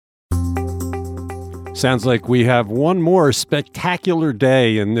Sounds like we have one more spectacular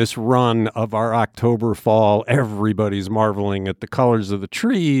day in this run of our October fall. Everybody's marveling at the colors of the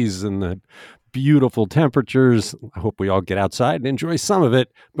trees and the beautiful temperatures. I hope we all get outside and enjoy some of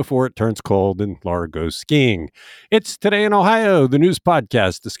it before it turns cold and Laura goes skiing. It's Today in Ohio, the news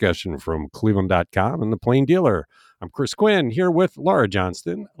podcast discussion from Cleveland.com and The Plain Dealer. I'm Chris Quinn here with Laura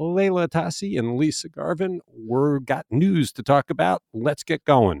Johnston, Layla Tassi, and Lisa Garvin. We've got news to talk about. Let's get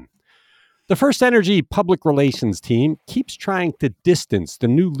going. The FirstEnergy public relations team keeps trying to distance the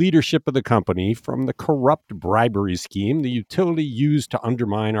new leadership of the company from the corrupt bribery scheme the utility used to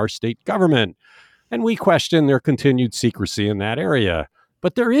undermine our state government. And we question their continued secrecy in that area.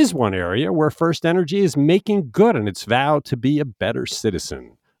 But there is one area where FirstEnergy is making good on its vow to be a better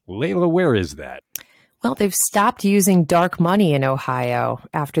citizen. Layla, where is that? Well, they've stopped using dark money in Ohio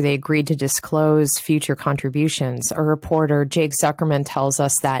after they agreed to disclose future contributions. Our reporter, Jake Zuckerman, tells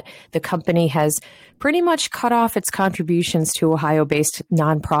us that the company has pretty much cut off its contributions to Ohio-based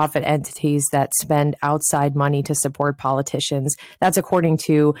nonprofit entities that spend outside money to support politicians. That's according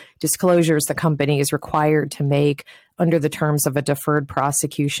to disclosures the company is required to make under the terms of a deferred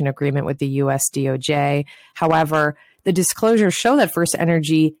prosecution agreement with the U.S. DOJ. However, the disclosures show that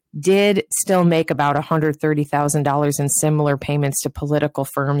FirstEnergy did still make about $130,000 in similar payments to political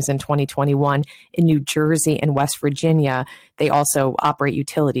firms in 2021 in New Jersey and West Virginia. They also operate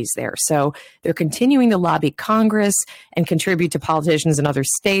utilities there. So they're continuing to lobby Congress and contribute to politicians in other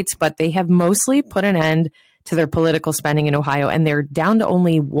states, but they have mostly put an end to their political spending in Ohio, and they're down to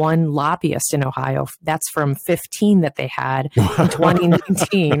only one lobbyist in Ohio. That's from 15 that they had in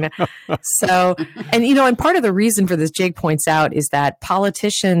 2019. So, and part of the reason for this, Jake points out, is that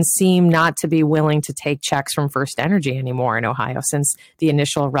politicians seem not to be willing to take checks from FirstEnergy anymore in Ohio. Since the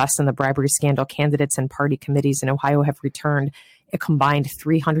initial arrests in the bribery scandal, candidates and party committees in Ohio have returned a combined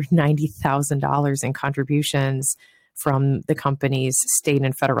 $390,000 in contributions from the company's state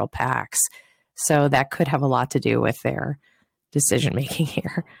and federal PACs. So that could have a lot to do with their decision-making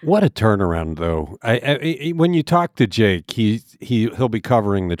here. What a turnaround, though. When you talk to Jake, he'll be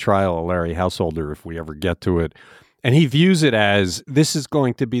covering the trial of Larry Householder if we ever get to it. And he views it as this is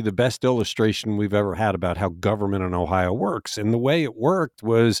going to be the best illustration we've ever had about how government in Ohio works. And the way it worked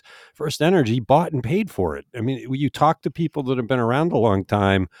was FirstEnergy bought and paid for it. I mean, you talk to people that have been around a long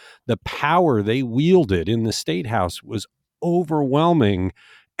time, the power they wielded in the State House was overwhelming.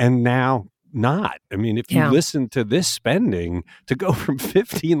 And now not. I mean, if you listen to this spending, to go from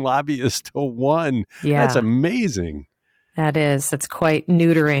 15 lobbyists to one, that's amazing. That is. That's quite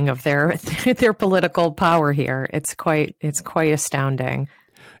neutering of their political power here. It's quite astounding.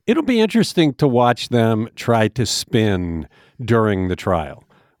 It'll be interesting to watch them try to spin during the trial.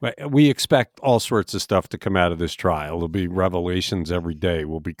 We expect all sorts of stuff to come out of this trial. There'll be revelations every day.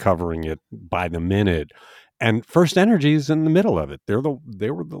 We'll be covering it by the minute. And FirstEnergy is in the middle of it. They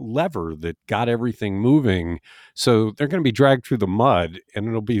were the lever that got everything moving. So they're going to be dragged through the mud, and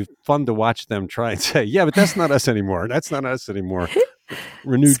it'll be fun to watch them try and say, "Yeah, but that's not us anymore. That's not us anymore."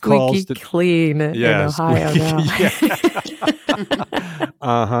 Renewed squeaky calls to clean in Ohio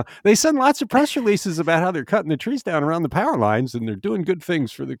now. They send lots of press releases about how they're cutting the trees down around the power lines, and they're doing good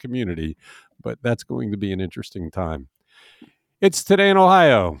things for the community. But that's going to be an interesting time. It's Today in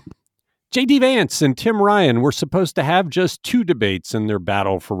Ohio. J.D. Vance and Tim Ryan were supposed to have just two debates in their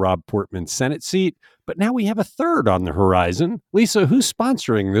battle for Rob Portman's Senate seat, but now we have a third on the horizon. Lisa, who's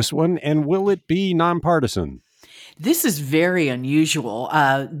sponsoring this one, and will it be nonpartisan? This is very unusual.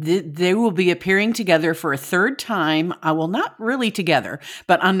 They will be appearing together for a third time. Well, not really together,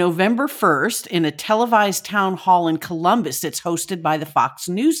 but on November 1st in a televised town hall in Columbus. It's hosted by the Fox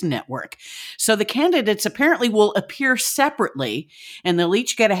News Network. So the candidates apparently will appear separately, and they'll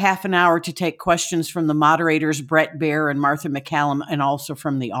each get a half an hour to take questions from the moderators, Brett Baer and Martha McCallum, and also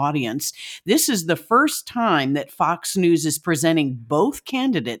from the audience. This is the first time that Fox News is presenting both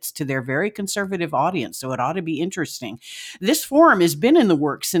candidates to their very conservative audience, so it ought to be interesting. This forum has been in the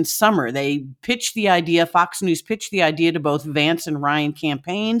works since summer. They pitched the idea, Fox News pitched the idea to both Vance and Ryan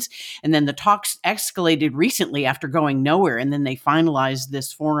campaigns, and then the talks escalated recently after going nowhere, and then they finalized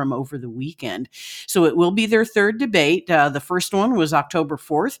this forum over the weekend. So it will be their third debate. The first one was October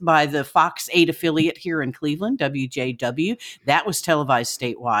 4th by the Fox 8 affiliate here in Cleveland, WJW. That was televised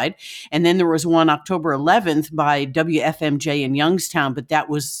statewide. And then there was one October 11th by WFMJ in Youngstown, but that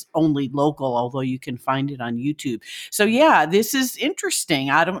was only local, although you can find it on YouTube. So yeah, this is interesting.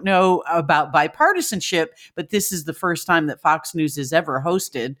 I don't know about bipartisanship, but this is the first time that Fox News has ever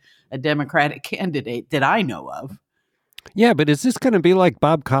hosted a Democratic candidate that I know of. Yeah, but is this going to be like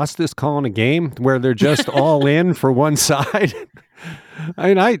Bob Costas calling a game where they're just all in for one side?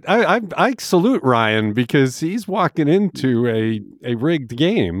 I mean, I salute Ryan because he's walking into a rigged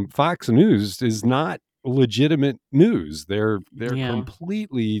game. Fox News is not legitimate news. They're Yeah.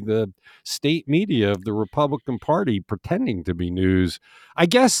 completely the state media of the Republican Party pretending to be news. I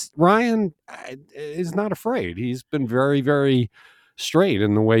guess Ryan is not afraid. He's been very, very straight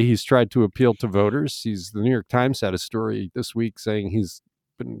in the way he's tried to appeal to voters. The New York Times had a story this week saying he's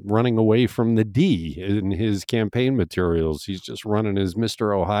been running away from the D in his campaign materials. He's just running as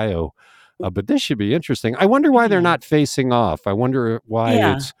Mr. Ohio. But this should be interesting. I wonder why they're Yeah. not facing off. I wonder why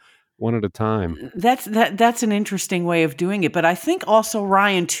Yeah. it's one at a time. That's an interesting way of doing it. But I think also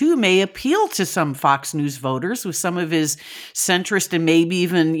Ryan, too, may appeal to some Fox News voters with some of his centrist and maybe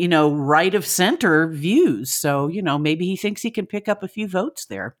even, right of center views. So, maybe he thinks he can pick up a few votes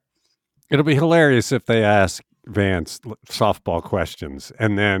there. It'll be hilarious if they ask Vance softball questions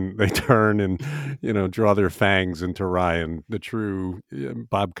and then they turn and, draw their fangs into Ryan, the true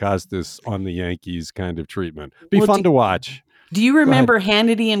Bob Costas on the Yankees kind of treatment. Be fun to watch. Do you remember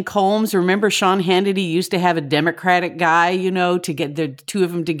Hannity and Combs? Remember Sean Hannity used to have a Democratic guy, to get the two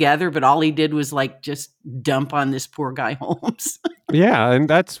of them together, but all he did was just dump on this poor guy Holmes. Yeah, and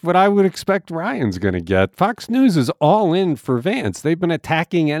that's what I would expect Ryan's going to get. Fox News is all in for Vance. They've been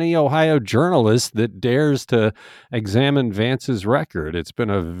attacking any Ohio journalist that dares to examine Vance's record. It's been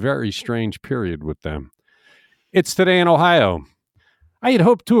a very strange period with them. It's Today in Ohio. I had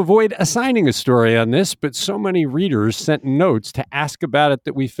hoped to avoid assigning a story on this, but so many readers sent notes to ask about it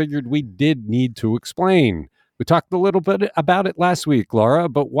that we figured we did need to explain. We talked a little bit about it last week, Laura,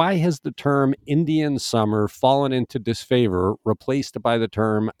 but why has the term Indian summer fallen into disfavor, replaced by the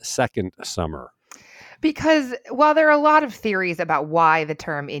term second summer? Because while there are a lot of theories about why the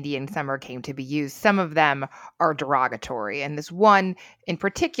term Indian summer came to be used, some of them are derogatory. And this one in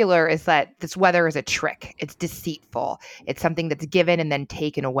particular is that this weather is a trick. It's deceitful. It's something that's given and then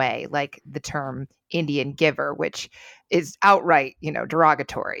taken away, like the term Indian giver, which is outright,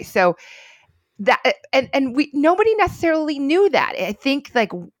 derogatory. So that and nobody necessarily knew that. I think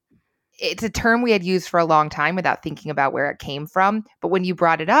it's a term we had used for a long time without thinking about where it came from. But when you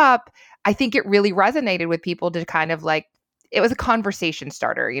brought it up, I think it really resonated with people to kind of it was a conversation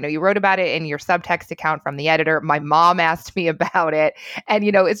starter. You wrote about it in your subtext account from the editor. My mom asked me about it. And,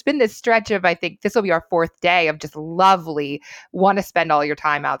 it's been this stretch of, I think this will be our fourth day of just lovely, want to spend all your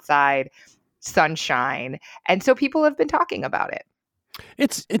time outside, sunshine. And so people have been talking about it.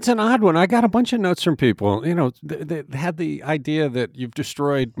 It's an odd one. I got a bunch of notes from people, they had the idea that you've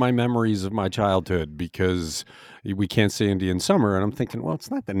destroyed my memories of my childhood because we can't say Indian summer. And I'm thinking, well, it's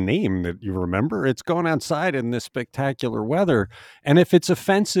not the name that you remember. It's going outside in this spectacular weather. And if it's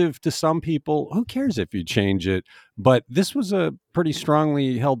offensive to some people, who cares if you change it? But this was a pretty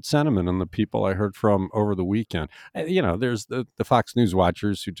strongly held sentiment in the people I heard from over the weekend. There's the Fox News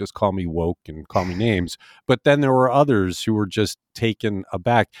watchers who just call me woke and call me names. But then there were others who were just taken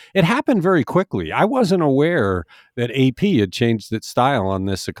aback. It happened very quickly. I wasn't aware that AP had changed its style on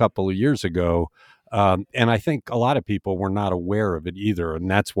this a couple of years ago. And I think a lot of people were not aware of it either.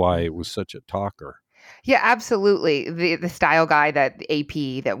 And that's why it was such a talker. Yeah, absolutely. The style guide that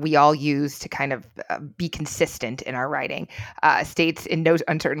AP that we all use to kind of be consistent in our writing states in no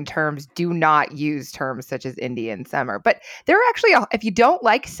uncertain terms, do not use terms such as Indian summer. But there are actually, if you don't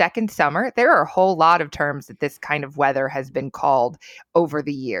like second summer, there are a whole lot of terms that this kind of weather has been called over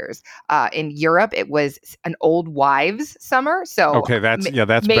the years. In Europe, it was an old wives summer. So okay, that's maybe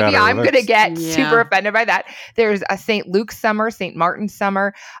better. I'm going to get super offended by that. There's a St. Luke's summer, St. Martin's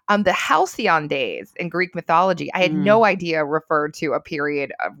summer, the halcyon days in Greek mythology. I had no idea referred to a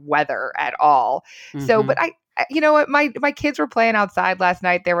period of weather at all. Mm-hmm. So, but I you know what, my kids were playing outside last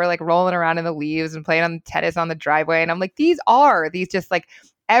night. They were rolling around in the leaves and playing on tennis on the driveway. And I'm like, these just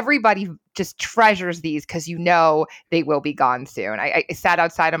everybody just treasures these because they will be gone soon. I sat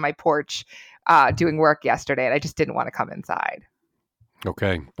outside on my porch doing work yesterday and I just didn't want to come inside.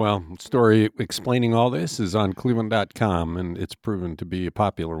 Okay. Well, the story explaining all this is on cleveland.com, and it's proven to be a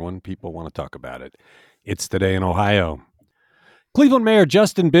popular one. People want to talk about it. It's Today in Ohio. Cleveland Mayor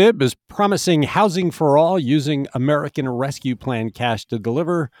Justin Bibb is promising housing for all using American Rescue Plan cash to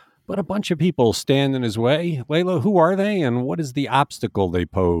deliver, but a bunch of people stand in his way. Layla, who are they, and what is the obstacle they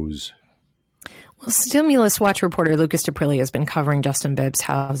pose? Well, Stimulus Watch reporter Lucas DePrilli has been covering Justin Bibb's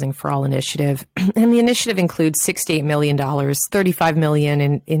Housing for All initiative. And the initiative includes $68 million, $35 million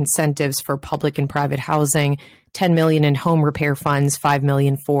in incentives for public and private housing, $10 million in home repair funds, $5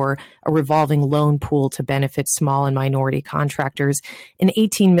 million for a revolving loan pool to benefit small and minority contractors, and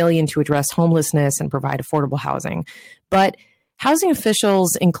 $18 million to address homelessness and provide affordable housing. But housing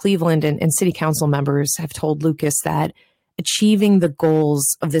officials in Cleveland and city council members have told Lucas that achieving the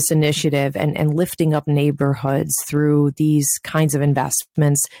goals of this initiative and lifting up neighborhoods through these kinds of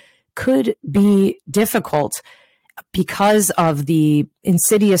investments could be difficult because of the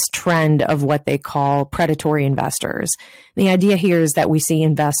insidious trend of what they call predatory investors. The idea here is that we see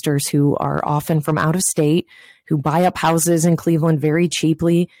investors who are often from out of state, who buy up houses in Cleveland very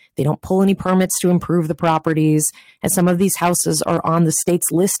cheaply. They don't pull any permits to improve the properties. And some of these houses are on the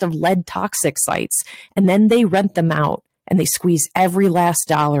state's list of lead toxic sites. And then they rent them out and they squeeze every last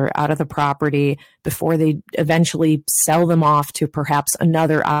dollar out of the property before they eventually sell them off to perhaps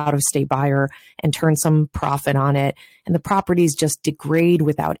another out-of-state buyer and turn some profit on it. And the properties just degrade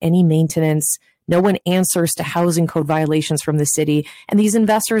without any maintenance. No one answers to housing code violations from the city. And these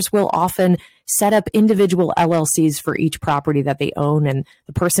investors will often set up individual LLCs for each property that they own, and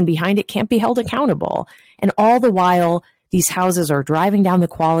the person behind it can't be held accountable. And all the while, these houses are driving down the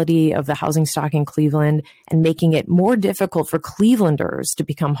quality of the housing stock in Cleveland and making it more difficult for Clevelanders to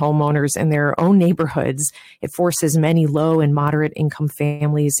become homeowners in their own neighborhoods. It forces many low and moderate income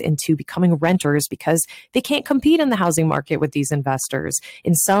families into becoming renters because they can't compete in the housing market with these investors.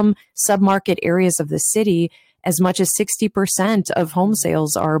 In some submarket areas of the city, as much as 60% of home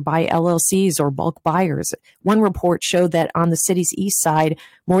sales are by LLCs or bulk buyers. One report showed that on the city's east side,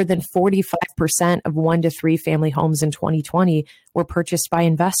 more than 45% of 1 to 3 family homes in 2020 were purchased by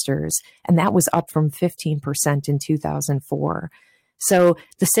investors, and that was up from 15% in 2004. So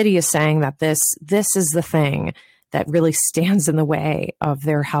the city is saying that this is the thing that really stands in the way of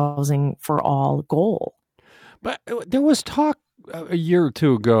their housing for all goal. But there was talk a year or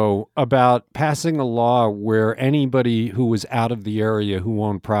two ago about passing a law where anybody who was out of the area who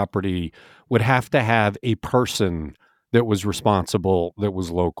owned property would have to have a person that was responsible, that was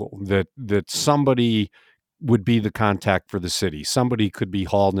local, that somebody would be the contact for the city. Somebody could be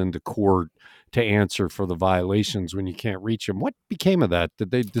hauled into court to answer for the violations when you can't reach them. What became of that? Did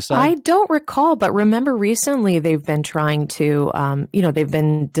they decide? I don't recall, but remember recently they've been trying to, they've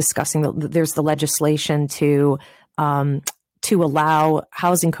been discussing, there's the legislation to allow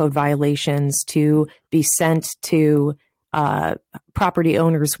housing code violations to be sent to property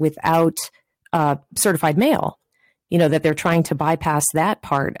owners without certified mail. That they're trying to bypass that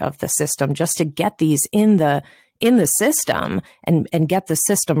part of the system just to get these in the system and get the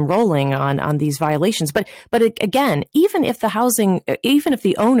system rolling on these violations. But again, even if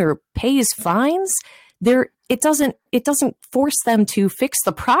the owner pays fines, it doesn't force them to fix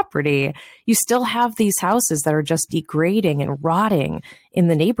the property. You still have these houses that are just degrading and rotting in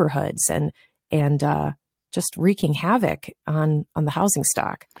the neighborhoods and just wreaking havoc on the housing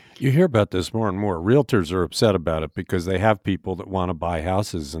stock. You hear about this more and more. Realtors are upset about it because they have people that want to buy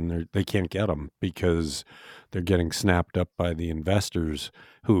houses and they can't get them because they're getting snapped up by the investors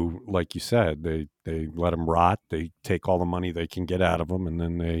who, like you said, they let them rot. They take all the money they can get out of them and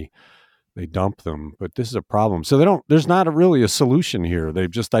then they dump them. But this is a problem. So there's not really a solution here. They've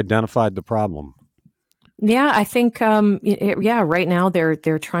just identified the problem. Yeah, I think, right now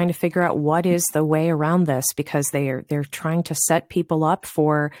they're trying to figure out what is the way around this because they're trying to set people up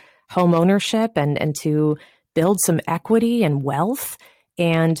for home ownership and to build some equity and wealth.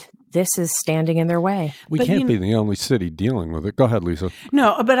 And this is standing in their way. We can't be the only city dealing with it. Go ahead, Lisa.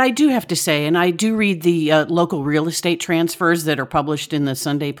 No, but I do have to say, and I do read the local real estate transfers that are published in the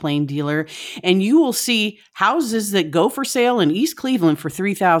Sunday Plain Dealer, and you will see houses that go for sale in East Cleveland for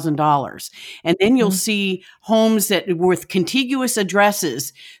 $3,000. And then you'll see homes that with contiguous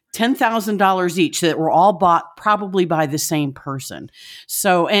addresses, $10,000 each that were all bought probably by the same person.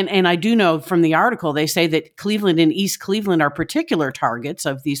 So, and I do know from the article, they say that Cleveland and East Cleveland are particular targets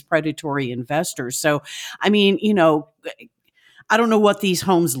of these predatory investors. So, I mean, I don't know what these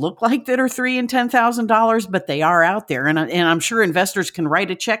homes look like that are $3,000 and $10,000, but they are out there. And I'm sure investors can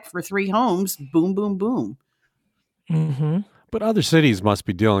write a check for 3 homes. Boom, boom, boom. Mm-hmm. But other cities must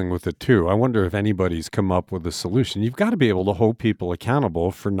be dealing with it too. I wonder if anybody's come up with a solution. You've got to be able to hold people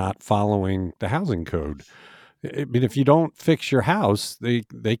accountable for not following the housing code. I mean, if you don't fix your house,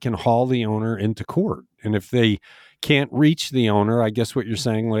 they can haul the owner into court. And if they can't reach the owner, I guess what you're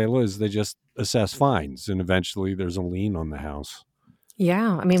saying, Layla, is they just assess fines and eventually there's a lien on the house.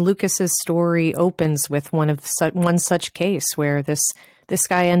 Yeah. I mean, Lucas's story opens with one such case where this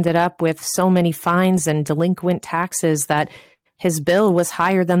guy ended up with so many fines and delinquent taxes that his bill was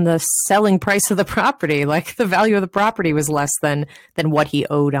higher than the selling price of the property. Like the value of the property was less than what he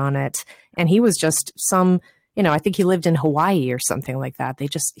owed on it. And he was just I think he lived in Hawaii or something like that.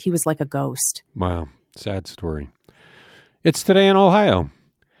 He was like a ghost. Wow. Sad story. It's Today in Ohio.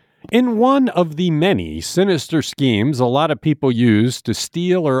 In one of the many sinister schemes a lot of people use to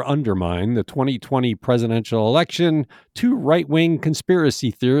steal or undermine the 2020 presidential election, two right-wing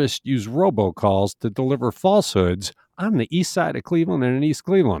conspiracy theorists use robocalls to deliver falsehoods on the east side of Cleveland and in East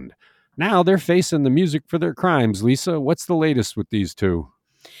Cleveland. Now they're facing the music for their crimes. Lisa, what's the latest with these two?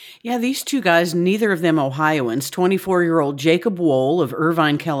 Yeah, these two guys, neither of them Ohioans, 24-year-old Jacob Wohl of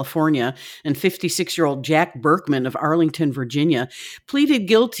Irvine, California, and 56-year-old Jack Berkman of Arlington, Virginia, pleaded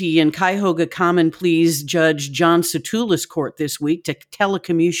guilty in Cuyahoga Common Pleas Judge John Satoulis Court this week to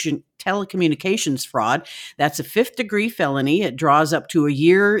telecommunications fraud. That's a fifth-degree felony. It draws up to a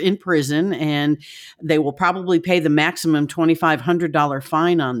year in prison, and they will probably pay the maximum $2,500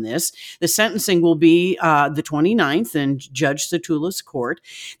 fine on this. The sentencing will be the 29th in Judge Satoulis Court.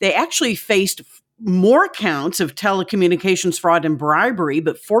 They actually faced more counts of telecommunications fraud and bribery,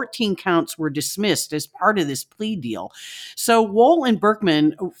 but 14 counts were dismissed as part of this plea deal. So Wohl and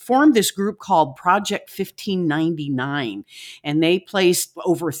Berkman formed this group called Project 1599, and they placed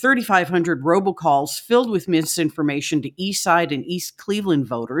over 3,500 robocalls filled with misinformation to East Side and East Cleveland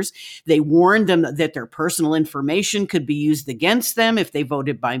voters. They warned them that their personal information could be used against them if they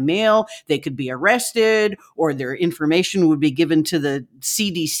voted by mail. They could be arrested, or their information would be given to the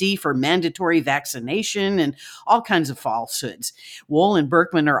CDC for mandatory vaccination and all kinds of falsehoods. Wohl and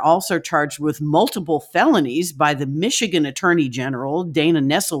Berkman are also charged with multiple felonies by the Michigan Attorney General, Dana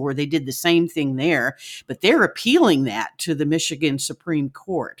Nessel, where they did the same thing there, but they're appealing that to the Michigan Supreme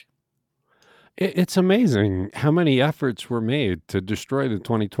Court. It's amazing how many efforts were made to destroy the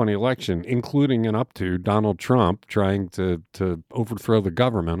 2020 election, including and up to Donald Trump trying to overthrow the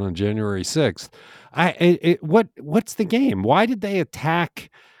government on January 6th. What's the game? Why did they attack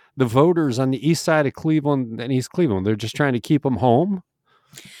the voters on the east side of Cleveland and East Cleveland? They're just trying to keep them home?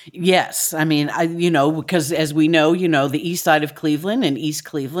 Yes. I mean, because as we know, the east side of Cleveland and East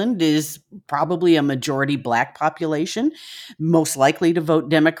Cleveland is probably a majority Black population, most likely to vote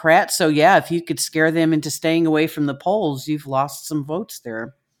Democrat. So, yeah, if you could scare them into staying away from the polls, you've lost some votes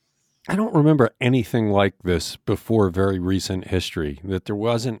there. I don't remember anything like this before very recent history, that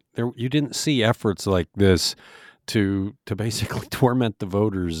you didn't see efforts like this to basically torment the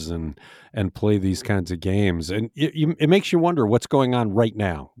voters and play these kinds of games. And it makes you wonder what's going on right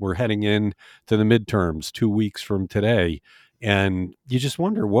now. We're heading in to the midterms 2 weeks from today. And you just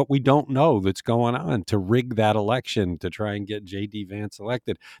wonder what we don't know that's going on to rig that election to try and get J.D. Vance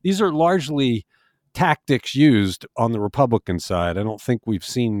elected. These are largely tactics used on the Republican side. I don't think we've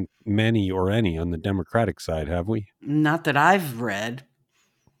seen many or any on the Democratic side, have we? Not that I've read.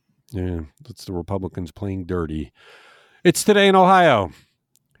 Yeah, that's the Republicans playing dirty. It's today in Ohio.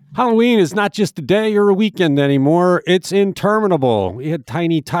 Halloween is not just a day or a weekend anymore. It's interminable. We had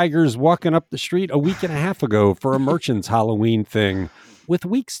tiny tigers walking up the street a week and a half ago for a merchant's Halloween thing. With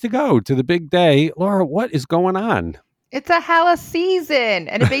weeks to go to the big day, Laura, what is going on? It's a Halla season,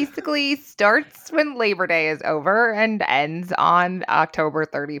 and it basically starts when Labor Day is over and ends on October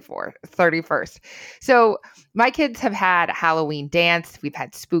 31st. So my kids have had a Halloween dance. We've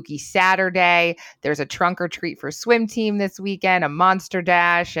had Spooky Saturday. There's a trunk or treat for swim team this weekend, a monster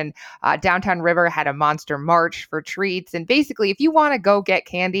dash, and Downtown River had a monster march for treats. And basically, if you want to go get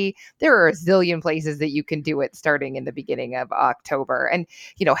candy, there are a zillion places that you can do it starting in the beginning of October. And,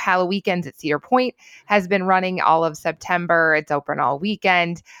 Halla Weekends at Cedar Point has been running all of September. It's open all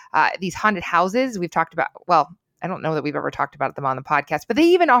weekend. These haunted houses we've talked about, I don't know that we've ever talked about them on the podcast, but they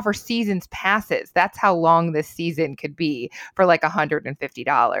even offer seasons passes. That's how long this season could be for like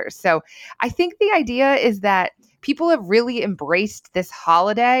 $150. So I think the idea is that people have really embraced this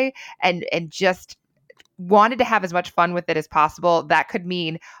holiday and just wanted to have as much fun with it as possible. That could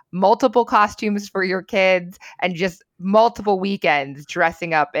mean multiple costumes for your kids and just multiple weekends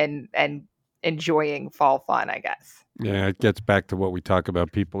dressing up and enjoying fall fun, I guess. Yeah, it gets back to what we talk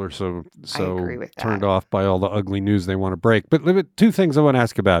about. People are so turned that. off by all the ugly news they want to break. But two things I want to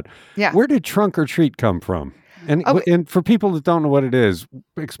ask about. Yeah. Where did trunk or treat come from? And for people that don't know what it is,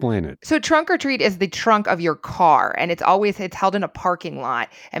 explain it. So trunk or treat is the trunk of your car, and it's held in a parking lot,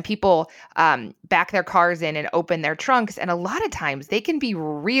 and people back their cars in and open their trunks. And a lot of times they can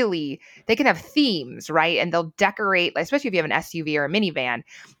have themes, right? And they'll decorate, especially if you have an SUV or a minivan,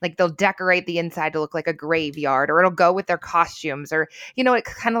 like they'll decorate the inside to look like a graveyard, or it'll go with their costumes, or,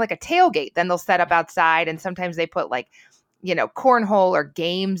 it's kind of like a tailgate. Then they'll set up outside, and sometimes they put cornhole or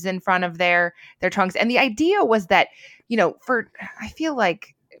games in front of their trunks. And the idea was that, I feel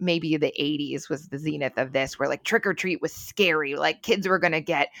like maybe the 80s was the zenith of this, where like trick or treat was scary. Like kids were going to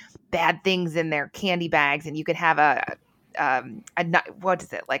get bad things in their candy bags, and you could have a what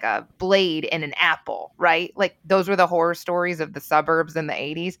is it, like a blade in an apple, right? Like those were the horror stories of the suburbs in the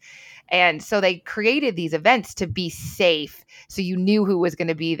 80s. And so they created these events to be safe. So you knew who was going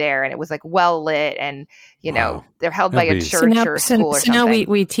to be there, and it was like well lit, and Wow. they're held by a That'd be- church or a school or so something. now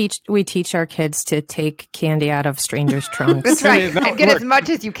we teach our kids to take candy out of strangers' trunks. That's right. No, And get look. as much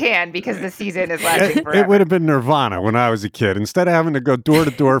as you can because the season is lasting It forever. would have been nirvana when I was a kid. Instead of having to go door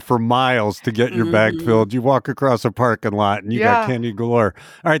to door for miles to get your bag filled, you walk across a parking lot and you got candy galore.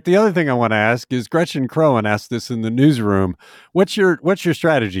 All right. The other thing I want to ask is Gretchen Crowan asked this in the newsroom. What's your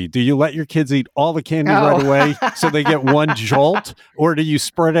strategy? Do you let your kids eat all the candy right away so they get one jolt, or do you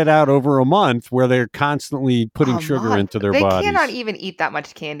spread it out over a month where they're constantly putting sugar into their They bodies? cannot even eat that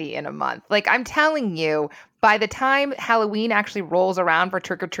much candy in a month. Like I'm telling you, by the time Halloween actually rolls around for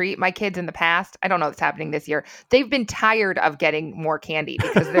trick or treat, my kids in the past, I don't know what's happening this year, they've been tired of getting more candy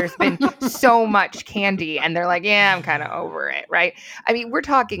because there's been so much candy, and they're like, yeah, I'm kind of over it, right? I mean, we're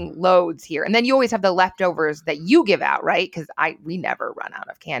talking loads here. And then you always have the leftovers that you give out, right? Because we never run out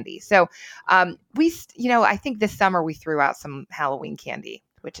of candy. So I think this summer we threw out some Halloween candy,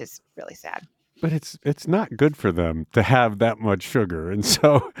 which is really sad. But it's not good for them to have that much sugar. And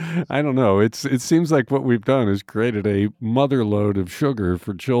so, I don't know. It seems like what we've done is created a mother load of sugar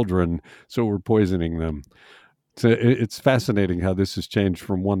for children, so we're poisoning them. So it's fascinating how this has changed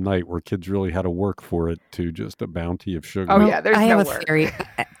from one night where kids really had to work for it to just a bounty of sugar. Oh, yeah, there's I no have work. a theory.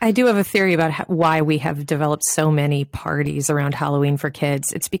 I do have a theory about why we have developed so many parties around Halloween for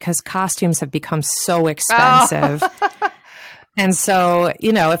kids. It's because costumes have become so expensive. And so,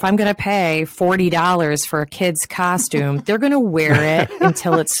 if I'm going to pay $40 for a kid's costume, they're going to wear it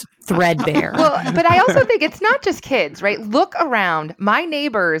until it's threadbare. Well, but I also think it's not just kids, right? Look around. My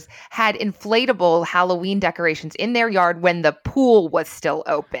neighbors had inflatable Halloween decorations in their yard when the pool was still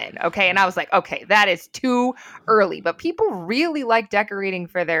open. Okay. And I was like, okay, that is too early. But people really like decorating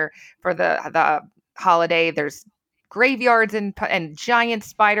for the holiday. There's graveyards and giant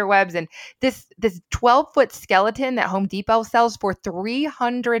spider webs, and this 12-foot skeleton that Home Depot sells for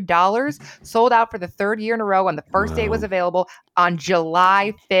 $300 sold out for the third year in a row on the first day it was available on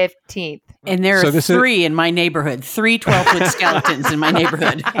July 15th. And there are three in my neighborhood, 3 12-foot skeletons in my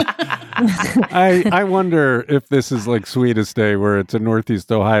neighborhood. I wonder if this is like Sweetest Day, where it's a Northeast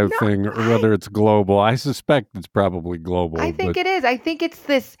Ohio thing, or whether it's global. I suspect it's probably global. I think it is. I think it's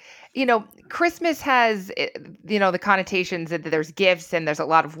this, Christmas has, the connotations that there's gifts and there's a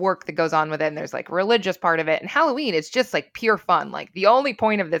lot of work that goes on with it. And there's like a religious part of it. And Halloween is just like pure fun. Like the only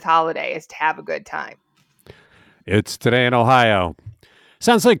point of this holiday is to have a good time. It's Today in Ohio.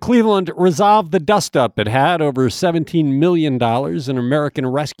 Sounds like Cleveland resolved the dust-up it had over $17 million in American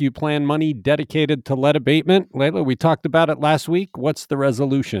Rescue Plan money dedicated to lead abatement. Layla, we talked about it last week. What's the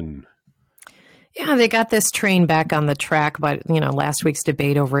resolution? Yeah, they got this train back on the track, but last week's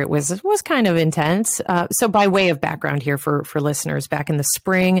debate over it was kind of intense. So, by way of background here for listeners, back in the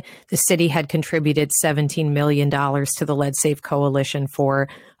spring, the city had contributed $17 million to the Lead Safe Coalition for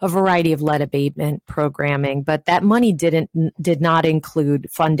a variety of lead abatement programming, but that money did not include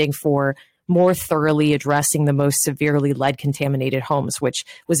funding for more thoroughly addressing the most severely lead contaminated homes, which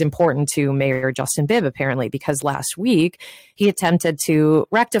was important to Mayor Justin Bibb, apparently, because last week he attempted to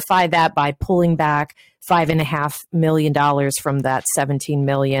rectify that by pulling back $5.5 million from that $17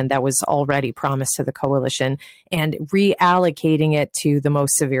 million that was already promised to the coalition and reallocating it to the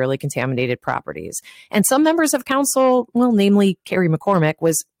most severely contaminated properties. And some members of council, namely Carrie McCormick,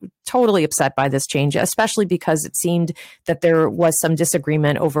 was totally upset by this change, especially because it seemed that there was some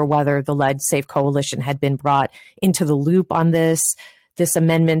disagreement over whether the Lead Safe Coalition had been brought into the loop on this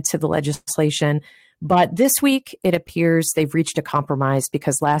amendment to the legislation. But this week, it appears they've reached a compromise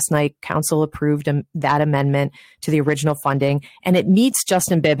because last night, council approved that amendment to the original funding, and it meets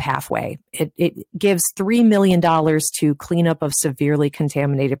Justin Bibb halfway. It gives $3 million to cleanup of severely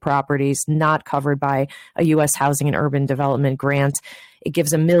contaminated properties not covered by a U.S. Housing and Urban Development grant. It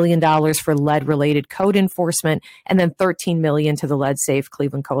gives $1 million for lead-related code enforcement, and then $13 million to the Lead Safe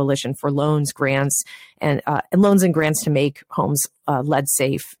Cleveland Coalition for loans, grants, and loans and grants to make homes lead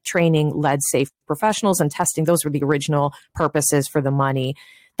safe, training lead safe professionals and testing. Those were the original purposes for the money.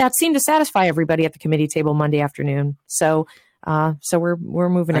 That seemed to satisfy everybody at the committee table Monday afternoon. So we're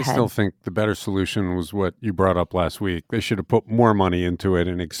moving ahead. I still think the better solution was what you brought up last week. They should have put more money into it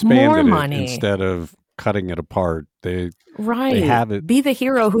and expanded it instead of cutting it apart. They have it. Be the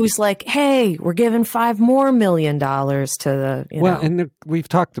hero who's like, hey, we're giving $5 million more to the. And we've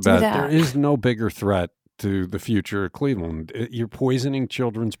talked about there is no bigger threat to the future of Cleveland. You're poisoning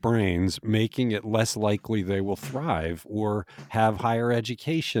children's brains, making it less likely they will thrive or have higher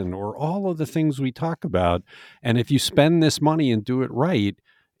education or all of the things we talk about. And if you spend this money and do it right,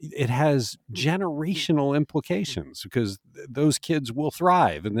 it has generational implications because those kids will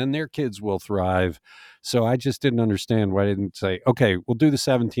thrive and then their kids will thrive. So I just didn't understand why I didn't say, okay, we'll do the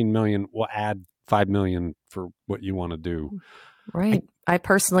 17 million. We'll add 5 million for what you want to do. Right. I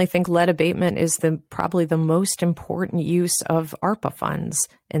personally think lead abatement is probably the most important use of ARPA funds,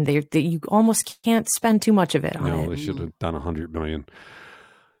 and you almost can't spend too much of it on it. No, they should have done 100 million.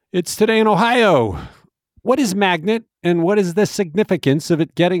 It's Today in Ohio. What is Magnet, and what is the significance of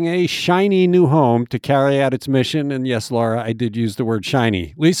it getting a shiny new home to carry out its mission? And yes, Laura, I did use the word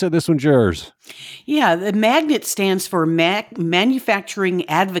shiny. Lisa, this one's yours. Yeah, the Magnet stands for Manufacturing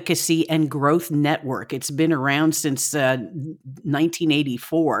Advocacy and Growth Network. It's been around since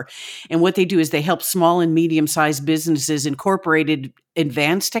 1984. And what they do is they help small and medium-sized businesses incorporate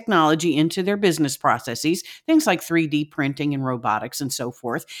advanced technology into their business processes, things like 3D printing and robotics and so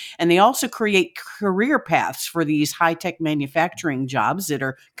forth. And they also create career paths for these high-tech manufacturing jobs that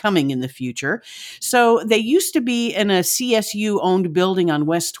are coming in the future. So they used to be in a CSU-owned building on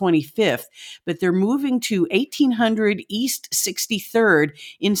West 25th, but they're moving to 1800 East 63rd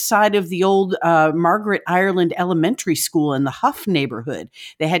inside of the old Margaret Ireland Elementary School in the Huff neighborhood.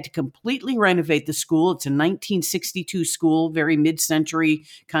 They had to completely renovate the school. It's a 1962 school, very mid-century,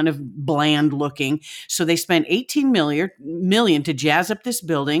 kind of bland looking. So they spent $18 million to jazz up this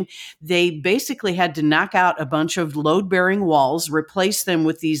building. They basically had to knock out a bunch of load-bearing walls, replace them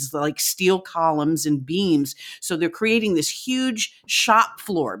with these like steel columns and beams. So they're creating this huge shop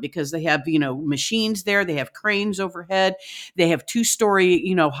floor because they have, machines there. They have cranes overhead. They have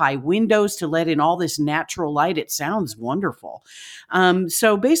 2-story, high windows to let in all this natural light. It sounds wonderful.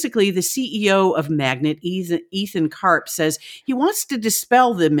 So basically the CEO of Magnet, Ethan Karp, says he wants to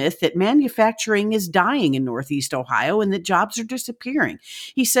dispel the myth that manufacturing is dying in Northeast Ohio and that jobs are disappearing.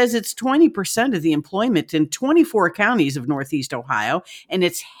 He says it's 20% of the employment in 24 counties of Northeast Ohio, and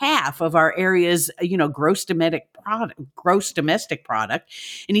it's half of our area's, gross domestic product.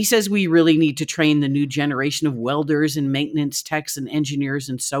 And he says we really need to train the new generation of welders and maintenance techs and engineers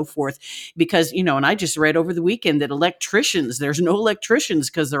and so forth because, and I just read over the weekend that there's no electricians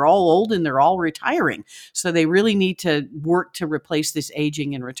because they're all old and they're all retiring. So they really need to work to replace this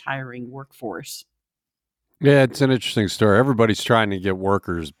aging and retiring workforce. Yeah, it's an interesting story. Everybody's trying to get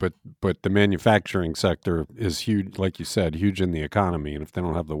workers, but the manufacturing sector is huge, like you said, huge in the economy. And if they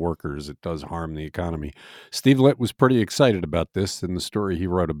don't have the workers, it does harm the economy. Steve Litt was pretty excited about this in the story he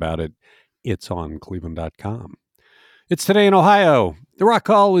wrote about it. It's on cleveland.com. It's Today in Ohio. The Rock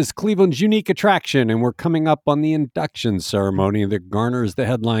Hall is Cleveland's unique attraction, and we're coming up on the induction ceremony that garners the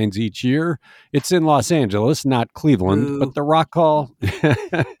headlines each year. It's in Los Angeles, not Cleveland, but the Rock Hall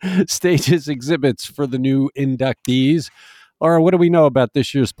stages exhibits for the new inductees. Laura, what do we know about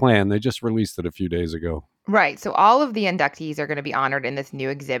this year's plan? They just released it a few days ago. Right. So all of the inductees are going to be honored in this new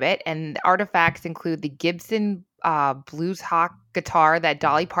exhibit, and the artifacts include the Gibson blues hawk guitar that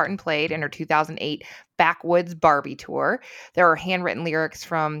Dolly Parton played in her 2008 Backwoods Barbie tour. There are handwritten lyrics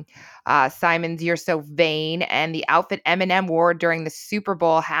from Simon's You're So Vain and the outfit Eminem wore during the Super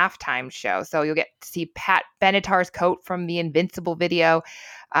Bowl halftime show. So you'll get to see Pat Benatar's coat from the Invincible video,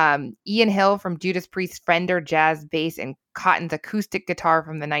 Ian Hill from Judas Priest's Fender jazz bass, and Cotton's acoustic guitar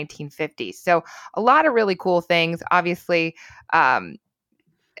from the 1950s. So a lot of really cool things. Obviously,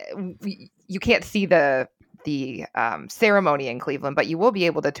 you can't see the ceremony in Cleveland, but you will be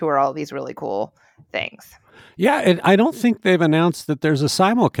able to tour all these really cool things. Yeah, and I don't think they've announced that there's a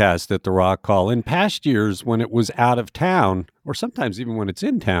simulcast at the Rock Hall. In past years, when it was out of town, or sometimes even when it's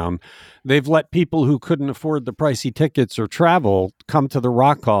in town, they've let people who couldn't afford the pricey tickets or travel come to the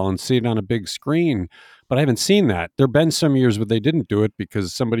Rock Hall and see it on a big screen. But I haven't seen that. There have been some years where they didn't do it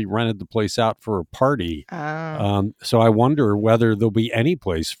because somebody rented the place out for a party. So I wonder whether there'll be any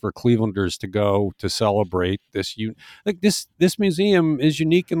place for Clevelanders to go to celebrate this. This museum is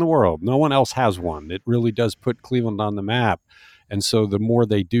unique in the world. No one else has one. It really does put Cleveland on the map. And so the more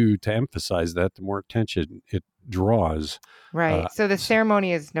they do to emphasize that, the more attention it draws. Right. So the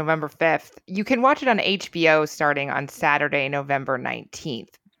ceremony is November 5th. You can watch it on HBO starting on Saturday, November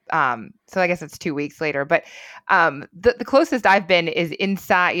 19th. So I guess it's 2 weeks later, but the closest I've been is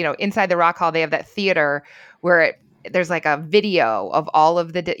inside the Rock Hall. They have that theater where there's like a video of all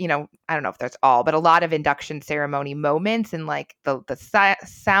of the, I don't know if there's all, but a lot of induction ceremony moments, and like the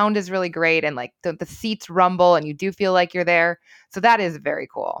sound is really great, and like the seats rumble and you do feel like you're there. So that is very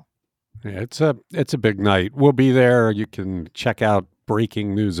cool. Yeah, it's a big night. We'll be there. You can check out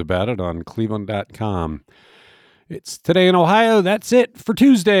breaking news about it on cleveland.com. It's Today in Ohio. That's it for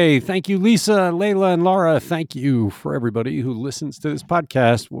Tuesday. Thank you, Lisa, Layla, and Laura. Thank you for everybody who listens to this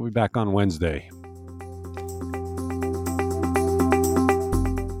podcast. We'll be back on Wednesday.